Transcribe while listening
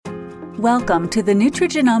Welcome to the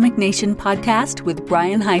Nutrigenomic Nation podcast with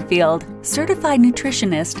Brian Highfield, certified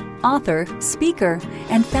nutritionist, author, speaker,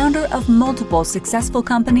 and founder of multiple successful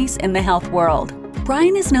companies in the health world.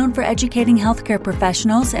 Brian is known for educating healthcare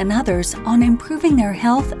professionals and others on improving their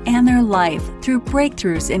health and their life through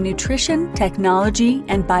breakthroughs in nutrition, technology,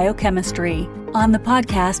 and biochemistry. On the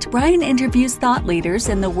podcast, Brian interviews thought leaders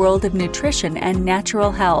in the world of nutrition and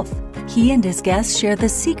natural health. He and his guests share the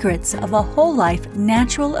secrets of a whole life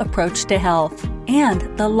natural approach to health and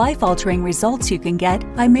the life-altering results you can get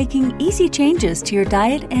by making easy changes to your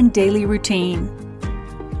diet and daily routine.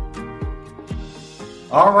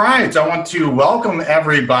 All right, I want to welcome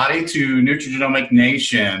everybody to Nutrigenomic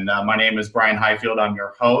Nation. My name is Brian Highfield. I'm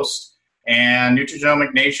your host. And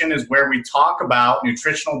Nutrigenomic Nation is where we talk about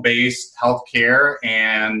nutritional-based healthcare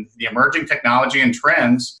and the emerging technology and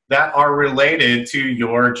trends that are related to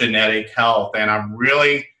your genetic health. And I'm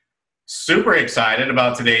really super excited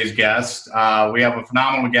about today's guest. We have a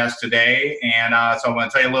phenomenal guest today, and so I'm going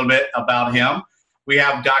to tell you a little bit about him. We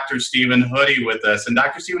have Dr. Stephen Hoodie with us. And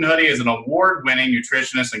Dr. Stephen Hoodie is an award-winning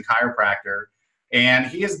nutritionist and chiropractor. And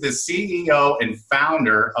he is the CEO and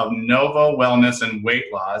founder of Novo Wellness and Weight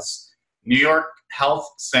Loss, New York Health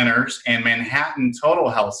Centers, and Manhattan Total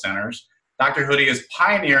Health Centers. Dr. Hoodie is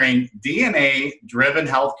pioneering DNA-driven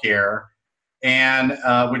healthcare, and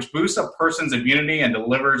which boosts a person's immunity and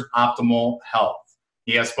delivers optimal health.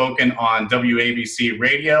 He has spoken on WABC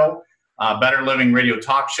Radio, Better Living Radio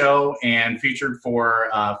Talk Show, and featured for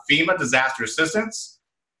FEMA Disaster Assistance,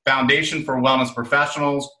 Foundation for Wellness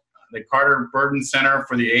Professionals, the Carter Burden Center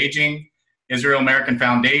for the Aging, Israel American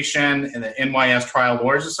Foundation, and the NYS Trial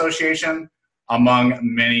Lawyers Association, among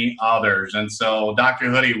many others. And so,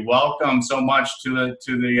 Dr. Hoodie, welcome so much to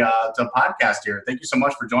the podcast here. Thank you so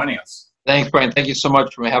much for joining us. Thanks, Brian. Thank you so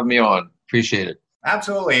much for having me on. Appreciate it.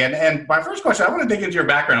 Absolutely. And my first question, I want to dig into your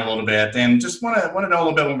background a little bit, and just want to know a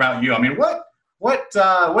little bit more about you. I mean, what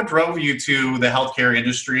drove you to the healthcare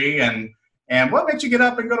industry, and what made you get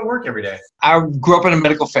up and go to work every day? I grew up in a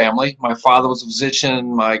medical family. My father was a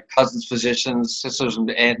physician, my cousins physicians, sisters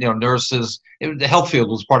and nurses. The health field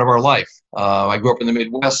was part of our life. I grew up in the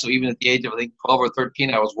Midwest, so even at the age of, I think, 12 or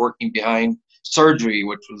 13, I was working behind surgery,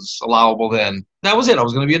 which was allowable then. That was it. I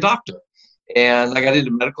was going to be a doctor. And I got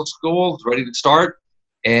into medical school, was ready to start,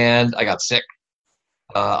 and I got sick.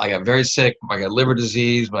 I got very sick. I got liver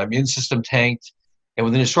disease. My immune system tanked. And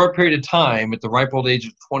within a short period of time, at the ripe old age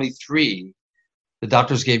of 23, the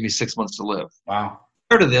doctors gave me 6 months to live. Wow.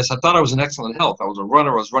 Prior to this, I thought I was in excellent health. I was a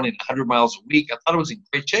runner. I was running 100 miles a week. I thought I was in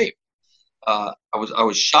great shape. I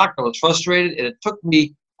was shocked. I was frustrated. And it took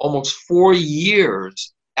me almost 4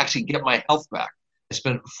 years to actually get my health back. I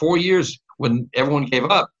spent 4 years when everyone gave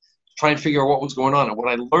up trying to figure out what was going on. And what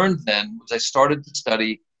I learned then was I started to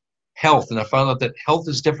study health. And I found out that health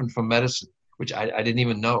is different from medicine, which I didn't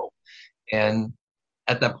even know. And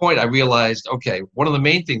at that point, I realized, okay, one of the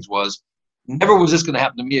main things was, never was this going to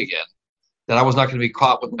happen to me again, that I was not going to be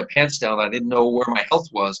caught with my pants down. I didn't know where my health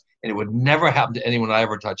was, and it would never happen to anyone I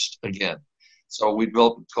ever touched again. So we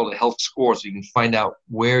developed what's called a health score, so you can find out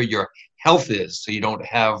where your health is so you don't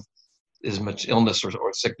have as much illness or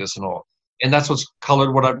sickness and all. And that's what's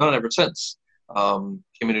colored what I've done ever since. Became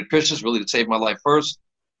a nutritionist, really to save my life first,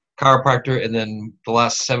 chiropractor, and then the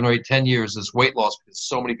last 7 or 8, 10 years is weight loss, because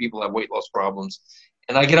so many people have weight loss problems.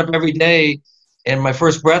 And I get up every day, and my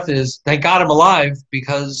first breath is, thank God I'm alive,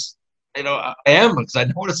 because I am, because I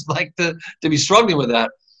know what it's like to be struggling with that,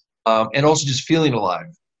 and also just feeling alive,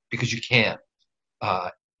 because you can.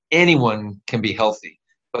 Anyone can be healthy,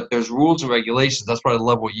 but there's rules and regulations. That's why I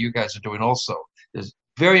love what you guys are doing also. There's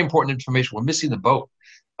very important information. We're missing the boat.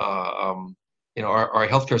 Our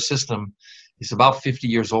healthcare system is about 50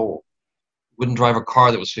 years old. Wouldn't drive a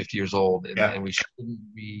car that was 50 years old, and we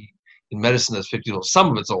shouldn't be in medicine that's 50 years old.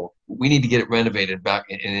 Some of it's old. We need to get it renovated back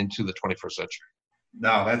and into the 21st century.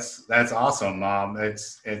 No, that's awesome.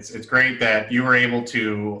 It's great that you were able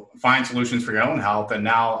to find solutions for your own health and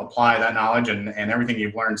now apply that knowledge and everything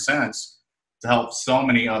you've learned since to help so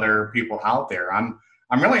many other people out there. I'm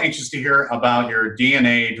really anxious to hear about your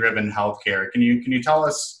DNA-driven healthcare. Can you tell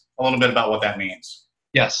us a little bit about what that means?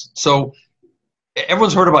 Yes. So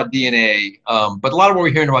everyone's heard about DNA, but a lot of what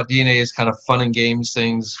we're hearing about DNA is kind of fun and games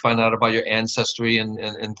things, find out about your ancestry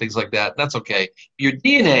and things like that. That's okay. Your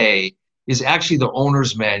DNA is actually the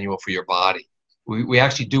owner's manual for your body. We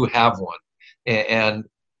actually do have one. And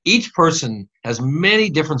each person has many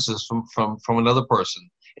differences from another person.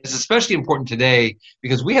 It's especially important today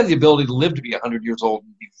because we have the ability to live to be 100 years old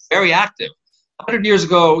and be very active. 100 years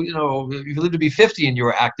ago, if you lived to be 50 and you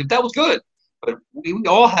were active, that was good. But we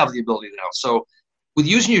all have the ability now. So with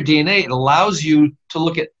using your DNA, it allows you to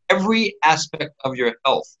look at every aspect of your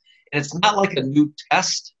health. And it's not like a new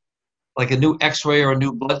test, like a new x-ray or a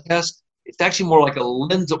new blood test. It's actually more like a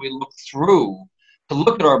lens that we look through to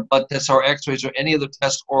look at our blood tests, our x-rays, or any other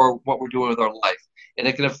test, or what we're doing with our life. And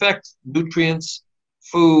it can affect nutrients,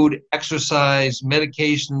 food, exercise,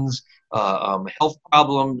 medications, health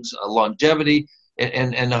problems, longevity,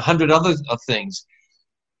 and 100 other things.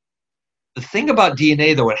 The thing about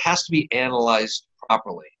DNA, though, it has to be analyzed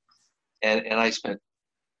properly. And I spent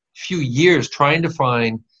a few years trying to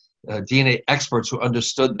find DNA experts who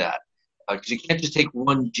understood that. Because you can't just take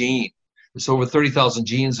one gene. There's over 30,000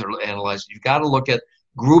 genes that are analyzed. You've got to look at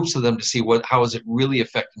groups of them to see how is it really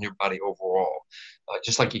affecting your body overall.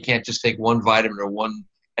 Just like you can't just take one vitamin or one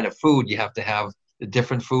kind of food. You have to have the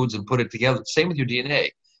different foods and put it together. Same with your DNA.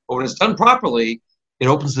 But when it's done properly, it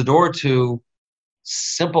opens the door to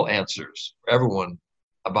simple answers for everyone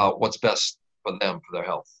about what's best for them, for their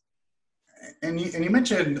health. And you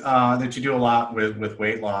mentioned that you do a lot with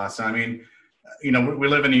weight loss. I mean, you know, we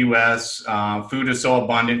live in the U.S. Food is so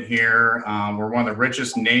abundant here. We're one of the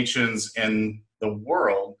richest nations in the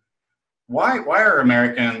world. Why are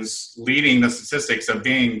Americans leading the statistics of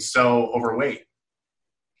being so overweight?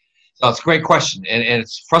 So it's a great question, and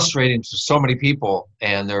it's frustrating to so many people.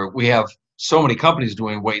 And we have so many companies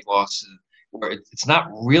doing weight loss where it's not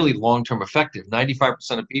really long-term effective. 95%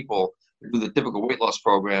 of people who do the typical weight loss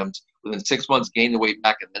programs within 6 months gain the weight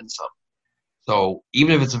back and then some. So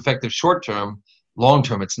even if it's effective short-term,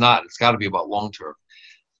 long-term it's not. It's got to be about long-term.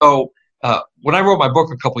 So when I wrote my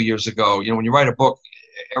book a couple years ago, you know, when you write a book,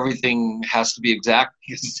 everything has to be exact.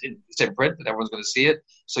 It's in print and everyone's going to see it.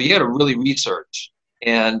 So you got to really research.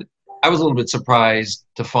 And I was a little bit surprised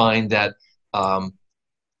to find that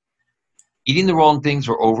eating the wrong things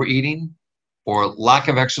or overeating or lack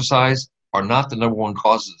of exercise are not the number one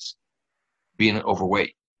causes of being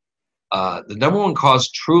overweight. The number one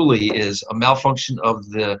cause truly is a malfunction of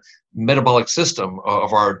the metabolic system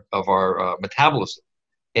of our metabolism.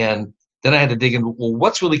 And then I had to dig in, well,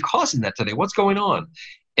 what's really causing that today? What's going on?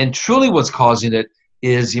 And truly what's causing it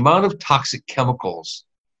is the amount of toxic chemicals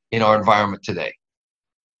in our environment today.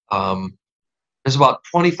 There's about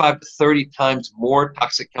 25 to 30 times more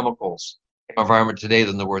toxic chemicals in our environment today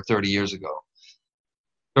than there were 30 years ago.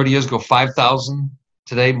 30 years ago, 5,000.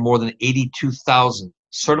 Today, more than 82,000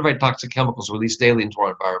 certified toxic chemicals released daily into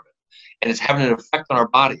our environment. And it's having an effect on our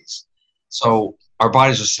bodies. So our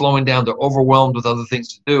bodies are slowing down. They're overwhelmed with other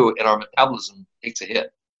things to do, and our metabolism takes a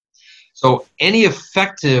hit. So any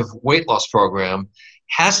effective weight loss program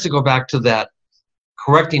has to go back to that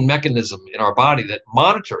correcting mechanism in our body that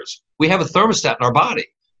monitors. We have a thermostat in our body,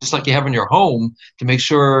 just like you have in your home to make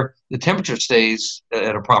sure the temperature stays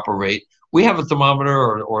at a proper rate. We have a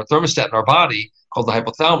thermometer or a thermostat in our body called the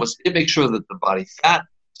hypothalamus. It makes sure that the body fat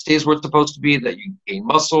stays where it's supposed to be, that you gain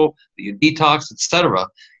muscle, that you detox, etc.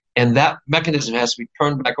 And that mechanism has to be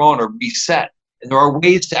turned back on or reset. And there are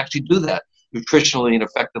ways to actually do that nutritionally and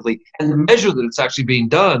effectively, and to measure that it's actually being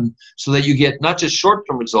done so that you get not just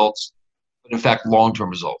short-term results, but in fact long-term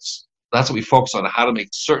results. That's what we focus on, how to make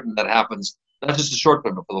certain that happens, not just the short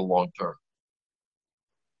term, but for the long term.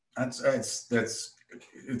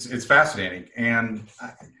 It's fascinating. And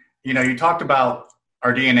you know, you talked about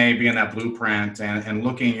our DNA being that blueprint and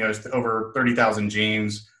looking, you know, over 30,000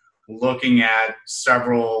 genes, looking at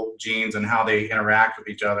several genes and how they interact with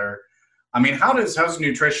each other. I mean, how does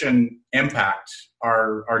nutrition impact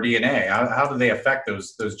our DNA? How do they affect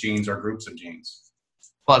those genes or groups of genes?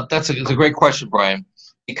 Well, it's a great question, Brian,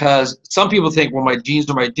 because some people think, well, my genes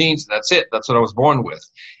are my genes, and that's it. That's what I was born with.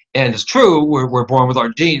 And it's true, we're born with our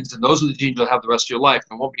genes, and those are the genes you'll have the rest of your life.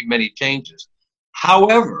 There won't be many changes.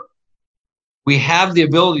 However, we have the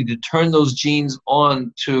ability to turn those genes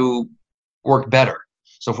on to work better.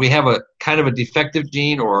 So if we have a kind of a defective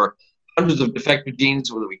gene or hundreds of defective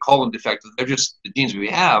genes, whether we call them defective, they're just the genes we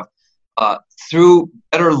have, through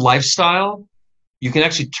better lifestyle, you can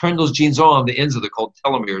actually turn those genes on. The ends of they're called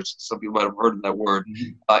telomeres. Some people might have heard of that word.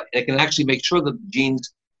 It can actually make sure that the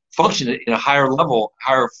genes function in a higher level,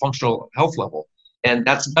 higher functional health level. And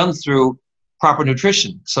that's done through proper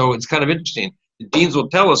nutrition. So it's kind of interesting. The genes will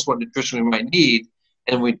tell us what nutrition we might need.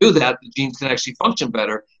 And when we do that, the genes can actually function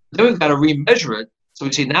better. Then we've got to remeasure it. So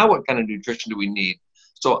we say, now what kind of nutrition do we need?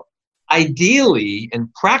 So ideally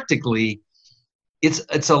and practically,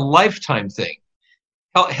 it's a lifetime thing.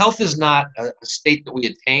 Health is not a state that we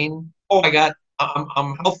attain. Oh,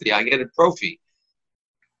 I'm healthy. I get a trophy.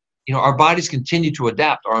 You know, our bodies continue to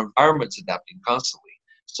adapt. Our environment's adapting constantly.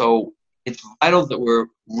 So it's vital that we're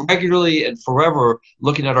regularly and forever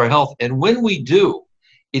looking at our health. And when we do,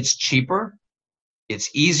 it's cheaper,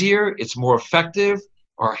 it's easier, it's more effective.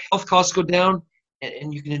 Our health costs go down,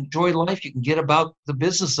 and you can enjoy life. You can get about the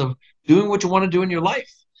business of doing what you want to do in your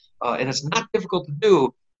life. And it's not difficult to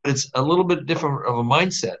do, but it's a little bit different of a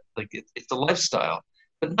mindset. Like it's a lifestyle,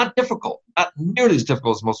 but not difficult, not nearly as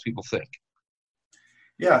difficult as most people think.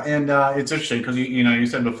 Yeah, and it's interesting because you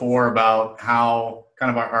said before about how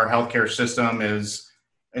kind of our healthcare system is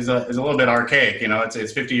a little bit archaic.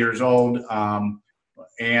 It's 50 years old,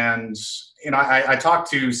 and I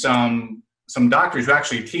talked to some doctors who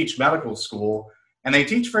actually teach medical school, and they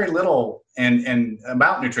teach very little and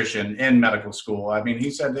about nutrition in medical school. I mean,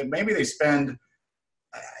 he said that maybe they spend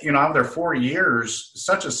out of their 4 years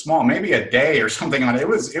such a small, maybe a day or something on it. It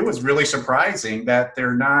was really surprising that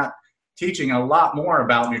they're not teaching a lot more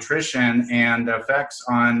about nutrition and the effects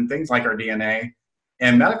on things like our DNA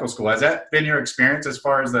in medical school. Has that been your experience as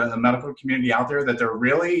far as the medical community out there, that they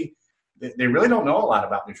really don't know a lot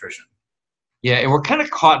about nutrition? Yeah, and we're kind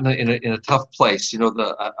of caught in a tough place.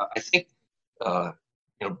 I think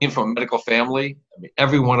being from a medical family, I mean,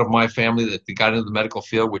 every one of my family that got into the medical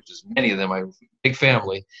field, which is many of them, my big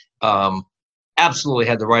family, absolutely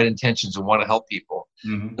had the right intentions and want to help people.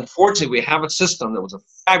 Mm-hmm. Unfortunately, we have a system that was a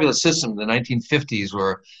fabulous system in the 1950s,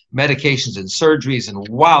 where medications and surgeries and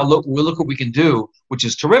wow, look what we can do, which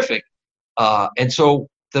is terrific. And so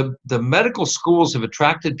the medical schools have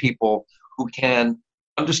attracted people who can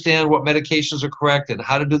understand what medications are correct and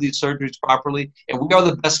how to do these surgeries properly. And we are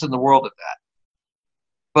the best in the world at that.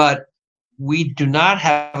 But we do not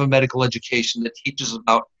have a medical education that teaches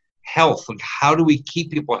about health. Like, how do we keep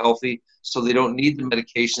people healthy so they don't need the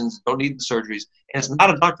medications, don't need the surgeries? And it's not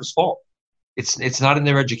a doctor's fault. It's not in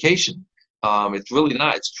their education. It's really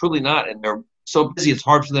not. It's truly not. And they're so busy, it's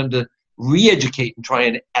hard for them to re-educate and try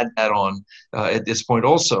and add that on at this point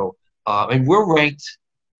also. And we're ranked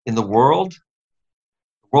in the world.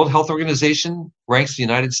 The World Health Organization ranks the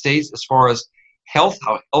United States as far as health.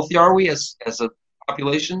 How healthy are we as a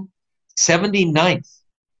population? 79th.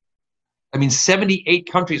 I mean, 78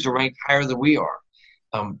 countries are ranked higher than we are.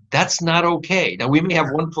 That's not okay. Now, we may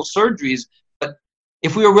have wonderful surgeries, but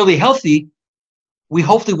if we were really healthy, we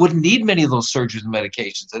hopefully wouldn't need many of those surgeries and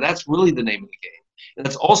medications. And that's really the name of the game. And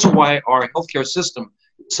that's also why our healthcare system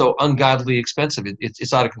is so ungodly expensive.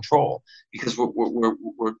 It's out of control, because we're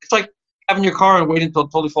it's like having your car and waiting until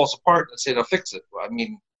it totally falls apart and say, "I'll fix it." I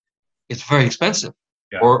mean, it's very expensive.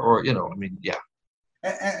 Yeah. Yeah.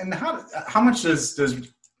 And how much does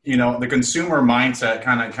the consumer mindset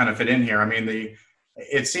kind of fit in here? I mean,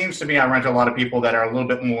 it seems to me I run into a lot of people that are a little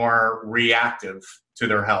bit more reactive to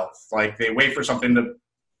their health. Like, they wait for something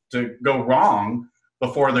to go wrong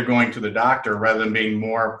before they're going to the doctor, rather than being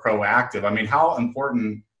more proactive. I mean, how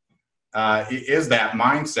important is that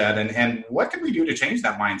mindset, and what can we do to change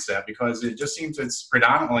that mindset? Because it just seems it's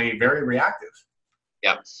predominantly very reactive.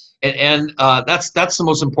 Yeah, and that's the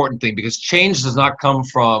most important thing, because change does not come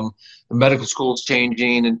from the medical schools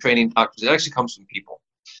changing and training doctors. It actually comes from people.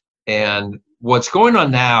 And what's going on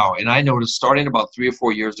now, and I noticed starting about 3 or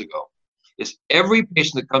 4 years ago, is every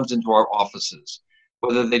patient that comes into our offices,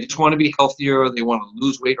 whether they just want to be healthier, or they want to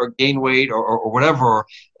lose weight or gain weight, or whatever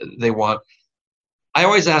they want, I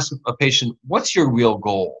always ask a patient, "What's your real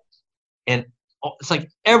goal?" And it's like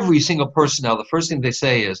every single person now, the first thing they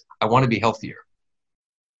say is, "I want to be healthier."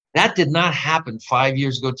 That did not happen 5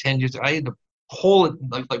 years ago, 10 years ago. I had to pull it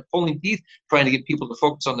like pulling teeth, trying to get people to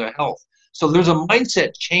focus on their health. So there's a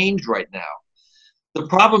mindset change right now. The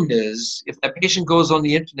problem is, if that patient goes on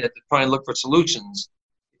the internet to try and look for solutions,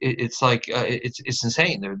 it's like it's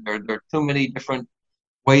insane. There are too many different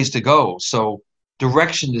ways to go. So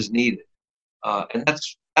direction is needed, and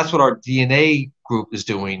that's what our DNA group is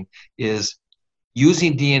doing, is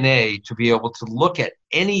using DNA to be able to look at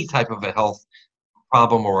any type of a health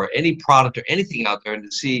problem or any product or anything out there, and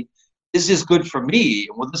to see, is this good for me?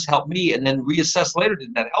 Will this help me? And then reassess later,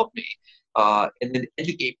 did that help me? And then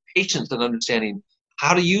educate patients in understanding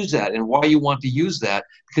how to use that and why you want to use that,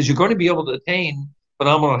 because you're going to be able to attain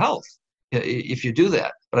phenomenal health if you do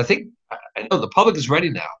that. But I know the public is ready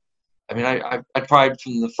now. I mean, I tried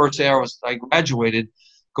from the first day I graduated,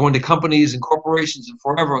 going to companies and corporations and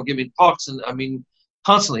forever and giving talks, and I mean,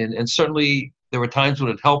 constantly. And certainly there were times when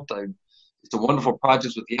it helped. It's a wonderful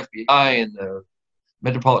project with the FBI and the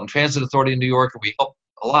Metropolitan Transit Authority in New York, and we helped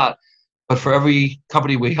a lot. But for every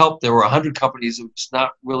company we helped, there were 100 companies that were just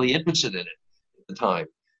not really interested in it at the time.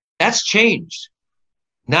 That's changed.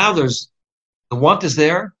 Now the want is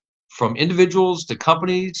there, from individuals to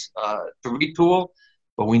companies to retool,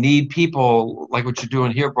 but we need people like what you're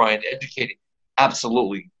doing here, Brian, educating.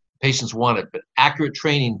 Absolutely. Patients want it, but accurate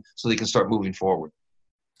training so they can start moving forward.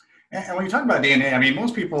 And when you talk about DNA, I mean,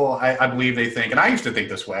 most people, I believe they think, and I used to think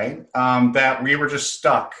this way, that we were just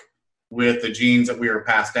stuck with the genes that we were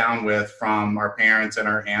passed down with from our parents and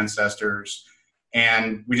our ancestors,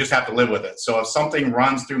 and we just have to live with it. So if something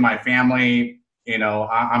runs through my family,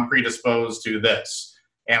 I'm predisposed to this,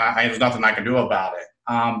 and there's nothing I can do about it.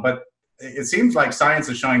 But it seems like science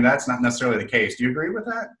is showing that's not necessarily the case. Do you agree with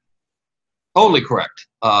that? Totally correct.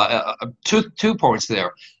 Two points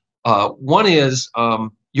there. One is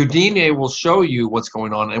your DNA will show you what's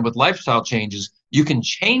going on, and with lifestyle changes, you can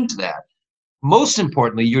change that. Most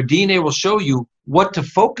importantly, your DNA will show you what to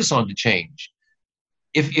focus on to change.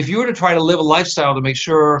 If you were to try to live a lifestyle to make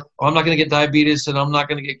sure, I'm not going to get diabetes, and I'm not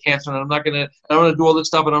going to get cancer, and I'm going to do all this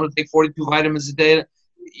stuff, and I'm going to take 42 vitamins a day,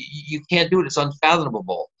 you can't do it. It's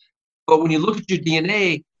unfathomable. But when you look at your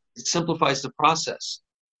DNA, it simplifies the process.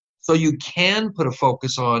 So you can put a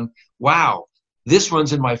focus on, wow, this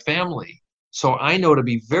runs in my family. So I know to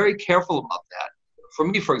be very careful about that. For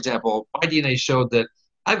me, for example, my DNA showed that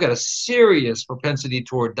I've got a serious propensity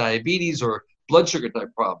toward diabetes or blood sugar type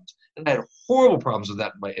problems. And I had horrible problems with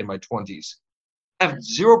that in my 20s. I have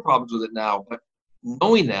zero problems with it now, but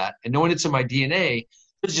knowing that and knowing it's in my DNA,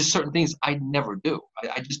 there's just certain things I never do.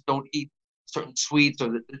 I just don't eat certain sweets, or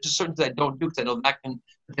there's just certain things I don't do because I know that can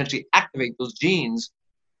potentially activate those genes,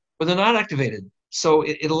 but they're not activated. So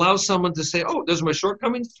it allows someone to say, oh, those are my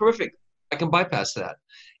shortcomings, terrific. I can bypass that.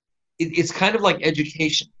 It's kind of like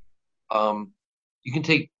education. You can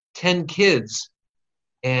take 10 kids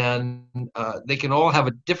and they can all have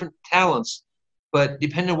a different talents, but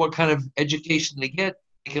depending on what kind of education they get,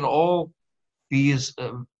 they can all be as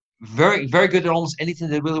very, very good at almost anything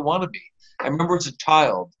they really want to be. I remember as a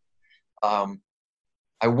child,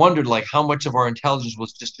 I wondered how much of our intelligence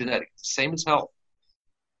was just genetic, same as health.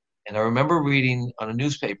 And I remember reading on a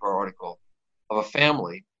newspaper article of a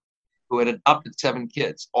family who had adopted 7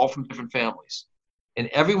 kids, all from different families. And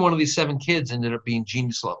every one of these 7 kids ended up being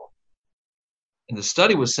genius level. And the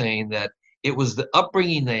study was saying that it was the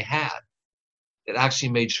upbringing they had that actually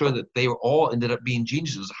made sure that they were all ended up being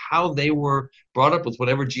geniuses, how they were brought up with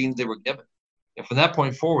whatever genes they were given. And from that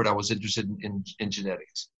point forward, I was interested in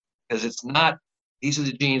genetics. Because it's not, these are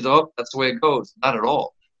the genes, oh, that's the way it goes. Not at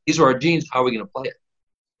all. These are our genes, how are we going to play it?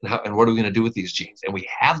 And what are we going to do with these genes? And we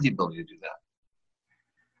have the ability to do that.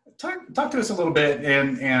 Talk to us a little bit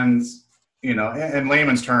in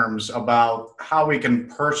layman's terms about how we can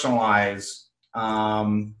personalize, I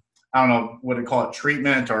don't know what to call it,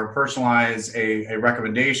 treatment, or personalize a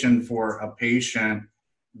recommendation for a patient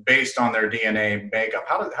based on their DNA makeup.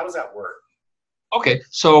 How does that work? Okay,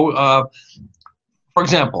 so for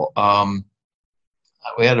example,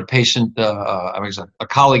 we had a patient, a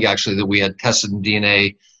colleague actually, that we had tested in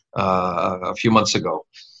DNA a few months ago.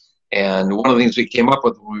 And one of the things we came up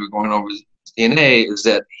with when we were going over his DNA is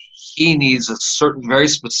that he needs a certain very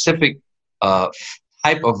specific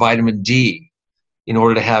type of vitamin D in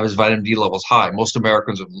order to have his vitamin D levels high. Most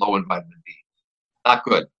Americans are low in vitamin D. Not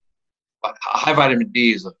good. But high vitamin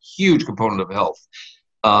D is a huge component of health.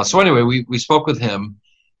 So anyway, we spoke with him.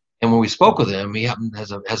 And when we spoke with him, he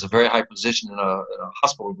has a very high position in a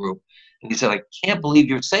hospital group. And he said, I can't believe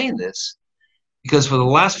you're saying this, because for the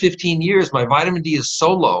last 15 years, my vitamin D is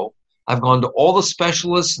so low. I've gone to all the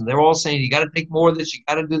specialists, and they're all saying, you got to take more of this, you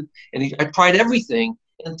got to do, and I tried everything,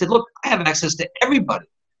 and said, look, I have access to everybody.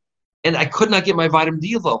 And I could not get my vitamin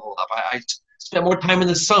D level up. I spent more time in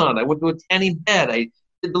the sun. I went to a tanning bed. I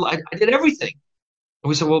did everything. And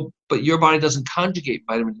we said, well, but your body doesn't conjugate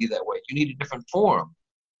vitamin D that way. You need a different form.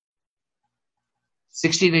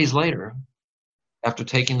 60 days later, after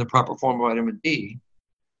taking the proper form of vitamin D,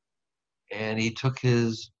 and he took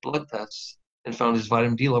his blood tests and found his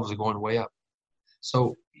vitamin D levels are going way up.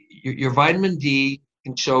 So your vitamin D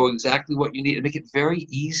can show exactly what you need and make it very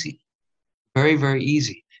easy, very, very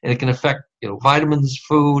easy. And it can affect, vitamins,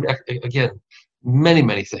 food, again, many,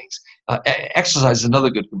 many things. Exercise is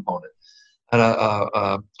another good component. I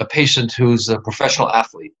had a patient who's a professional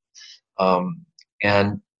athlete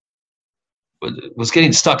and was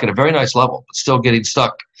getting stuck at a very nice level, but still getting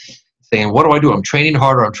stuck, saying, what do I do? I'm training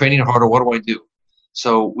harder, what do I do?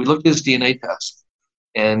 So we looked at his DNA test,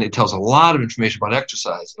 and it tells a lot of information about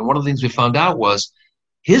exercise. And one of the things we found out was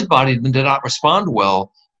his body did not respond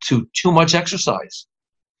well to too much exercise.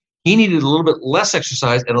 He needed a little bit less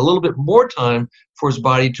exercise and a little bit more time for his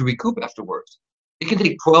body to recoup afterwards. It can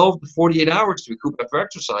take 12 to 48 hours to recoup after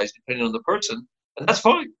exercise, depending on the person, and that's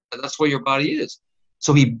fine. And that's where your body is.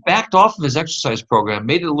 So he backed off of his exercise program,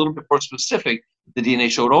 made it a little bit more specific, the DNA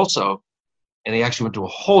showed also, and he actually went to a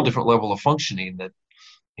whole different level of functioning that,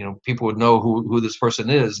 people would know who this person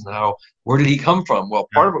is and where did he come from? Well,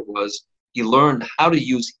 part of it was he learned how to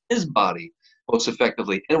use his body most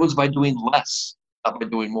effectively, and it was by doing less, not by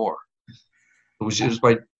doing more. It was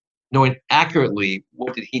by knowing accurately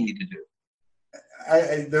what did he need to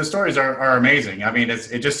do. Those stories are amazing. I mean,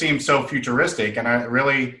 it just seems so futuristic, and it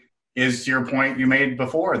really is to your point you made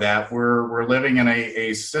before that we're living in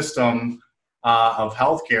a system of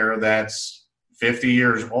healthcare that's 50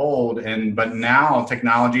 years old, but now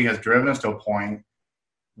technology has driven us to a point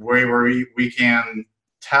where we can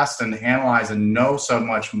test and analyze and know so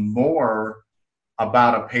much more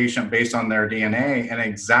about a patient based on their DNA and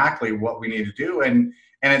exactly what we need to do. And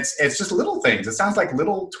it's just little things. It sounds like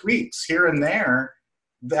little tweaks here and there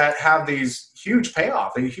that have these huge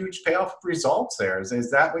payoff results there.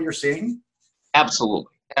 Is that what you're seeing?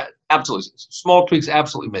 Absolutely. Absolutely. Small tweaks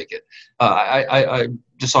absolutely make it. I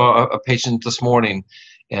just saw a patient this morning,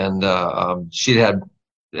 and she had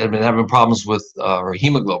been having problems with her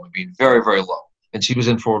hemoglobin being very, very low. And she was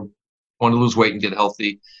wanted to lose weight and get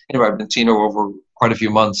healthy. Anyway, I've been seeing her over quite a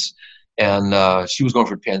few months, and she was going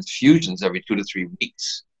for transfusions every 2 to 3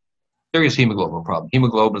 weeks. Serious hemoglobin problem.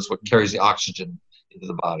 Hemoglobin is what carries the oxygen into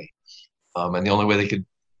the body. And the only way they could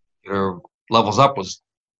get her levels up was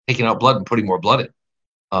taking out blood and putting more blood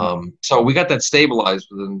in. So we got that stabilized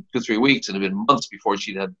within 2 or 3 weeks, and it had been months before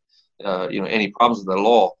she'd had any problems with that at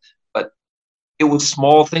all. But it was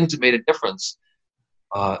small things that made a difference.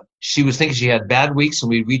 She was thinking she had bad weeks, and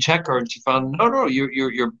we recheck her, and she found no,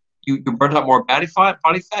 you burned out more body fat,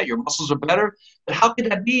 your muscles are better. But how could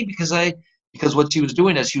that be? Because what she was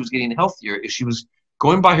doing as she was getting healthier is she was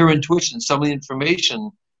going by her intuition, some of the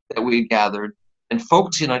information that we gathered, and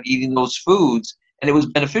focusing on eating those foods, and it was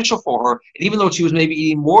beneficial for her. And even though she was maybe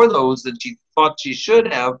eating more of those than she thought she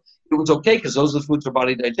should have, it was okay because those are the foods her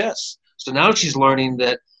body digests. So now she's learning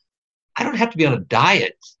that I don't have to be on a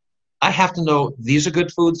diet. I have to know these are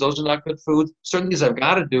good foods, those are not good foods, certain things I've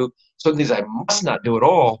got to do, certain things I must not do at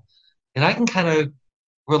all. And I can kind of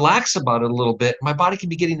relax about it a little bit. My body can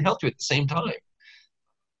be getting healthier at the same time.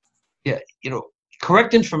 Yeah,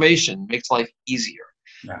 correct information makes life easier.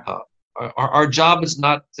 Yeah. Our job is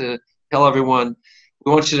not to tell everyone,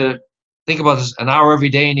 we want you to think about this an hour every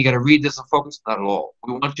day and you got to read this and focus. Not at all.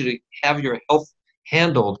 We want you to have your health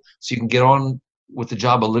handled so you can get on with the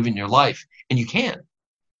job of living your life. And you can.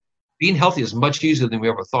 Being healthy is much easier than we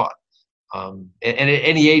ever thought. And at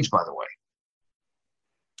any age, by the way.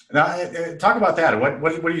 Now, talk about that.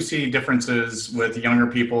 What do you see differences with younger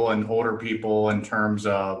people and older people in terms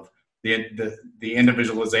of the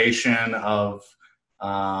individualization of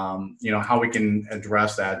how we can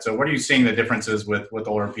address that? So what are you seeing the differences with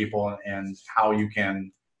older people and how you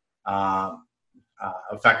can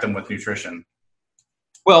affect them with nutrition?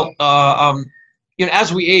 Well,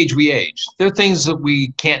 as we age, we age. There are things that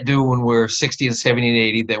we can't do when we're 60 and 70 and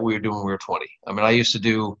 80 that we were doing when we were 20. I mean, I used to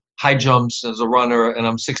do high jumps as a runner, and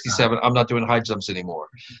I'm 67. I'm not doing high jumps anymore.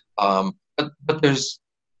 But there's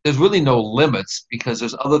really no limits because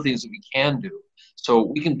there's other things that we can do. So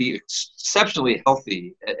we can be exceptionally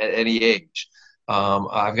healthy at any age.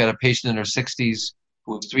 I've got a patient in her 60s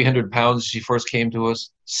who was 300 pounds. She first came to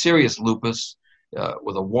us, serious lupus,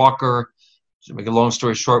 with a walker. To make a long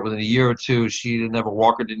story short, within a year or two, she didn't have a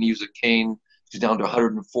walker, didn't use a cane. She's down to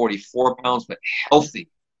 144 pounds, but healthy.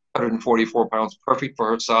 144 pounds, perfect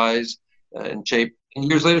for her size and shape. And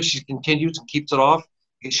years later, she continues and keeps it off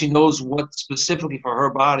because she knows what specifically for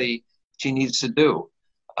her body she needs to do.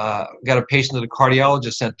 Got a patient that a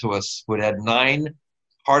cardiologist sent to us who had 9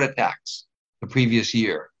 heart attacks the previous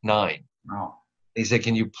year. 9. Wow. He said,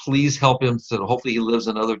 can you please help him so hopefully he lives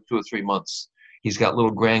another 2 or 3 months. He's got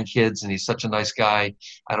little grandkids and he's such a nice guy.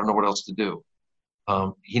 I don't know what else to do.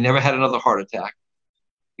 He never had another heart attack.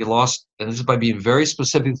 He lost, and this is by being very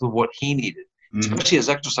specific to what he needed, especially his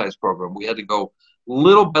exercise program. We had to go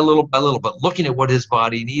little by little by little, but looking at what his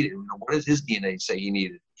body needed. What does his DNA say he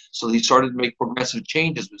needed? So he started to make progressive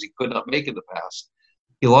changes, which he could not make in the past.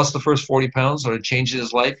 He lost the first 40 pounds, started changing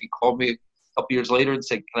his life. He called me a couple years later and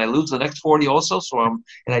said, can I lose the next 40 also? So I'm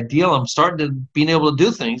starting to being able to do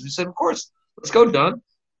things. We said, of course, let's go, John.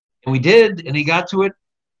 And we did, and he got to it.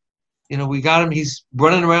 We got him. He's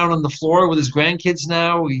running around on the floor with his grandkids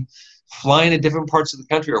now. We flying to different parts of the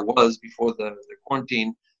country, or was before the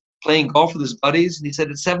quarantine, playing golf with his buddies. And he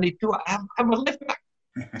said, at 72, I have my life back.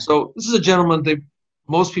 So this is a gentleman that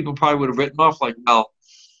most people probably would have written off like, well,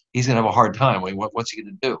 he's going to have a hard time. What's he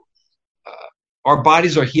going to do? Our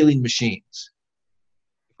bodies are healing machines.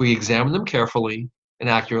 If we examine them carefully and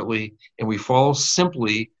accurately, and we follow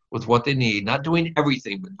simply with what they need, not doing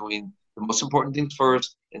everything, but doing the most important things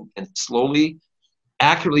first, and slowly,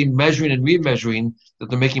 accurately measuring and remeasuring that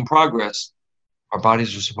they're making progress, our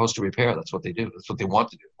bodies are supposed to repair. That's what they do. That's what they want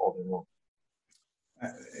to do all day long.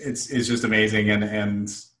 It's just amazing.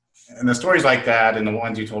 And And the stories like that and the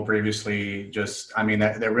ones you told previously, just, I mean,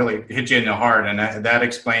 that really hit you in the heart. And that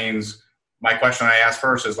explains my question I asked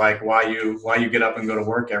first is like, why you get up and go to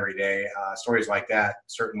work every day. Stories like that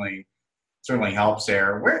certainly helps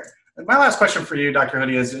there. My last question for you, Dr.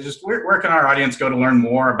 Hoodie, is just where can our audience go to learn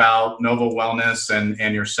more about Novo Wellness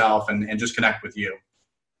and yourself and just connect with you?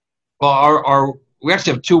 Well, we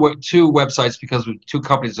actually have two websites because we have two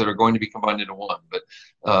companies that are going to be combined into one. But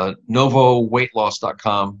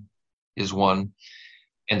NovoWeightLoss.com is one,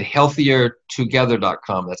 and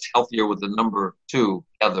HealthierTogether.com. That's healthier with the number 2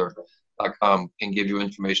 together.com can give you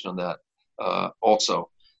information on that also.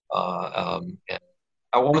 And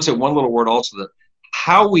I want to say one little word also that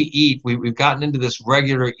how we eat. We've gotten into this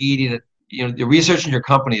regular eating. The research in your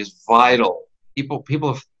company is vital.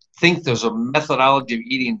 People think there's a methodology of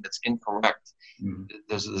eating that's incorrect. Mm-hmm.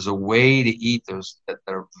 There's a way to eat that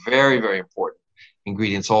are very, very important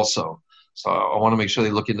ingredients also. So I want to make sure they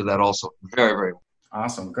look into that also. Very, very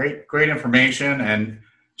awesome. Great information. And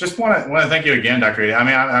just want to thank you again, Dr. Hoodie. I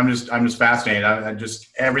mean, I'm just fascinated. I just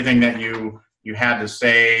everything that you had to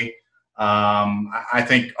say. I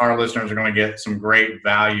think our listeners are going to get some great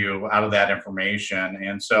value out of that information.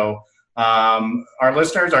 And so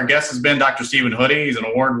our guest has been Dr. Stephen Hoodie. He's an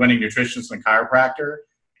award-winning nutritionist and chiropractor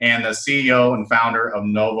and the CEO and founder of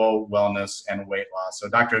Novo Wellness and Weight Loss. So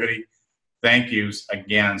Dr. Hoodie, thank you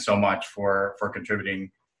again so much for contributing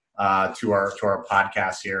to our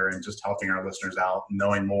podcast here and just helping our listeners out,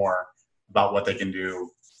 knowing more about what they can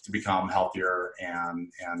do to become healthier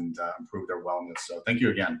and improve their wellness. So thank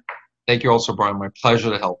you again. Thank you also, Brian. My pleasure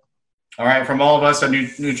to help. All right. From all of us at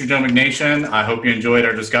Nutrigenomic Nation, I hope you enjoyed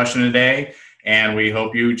our discussion today, and we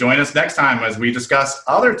hope you join us next time as we discuss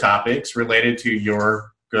other topics related to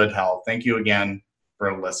your good health. Thank you again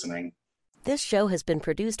for listening. This show has been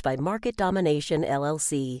produced by Market Domination,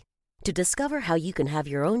 LLC. To discover how you can have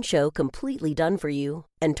your own show completely done for you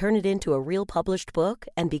and turn it into a real published book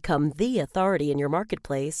and become the authority in your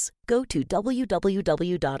marketplace, go to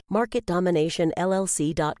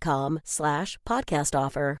www.marketdominationllc.com/podcast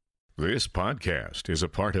offer. This podcast is a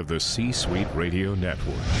part of the C-Suite Radio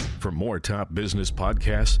Network. For more top business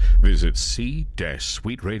podcasts, visit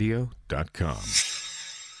c-suiteradio.com.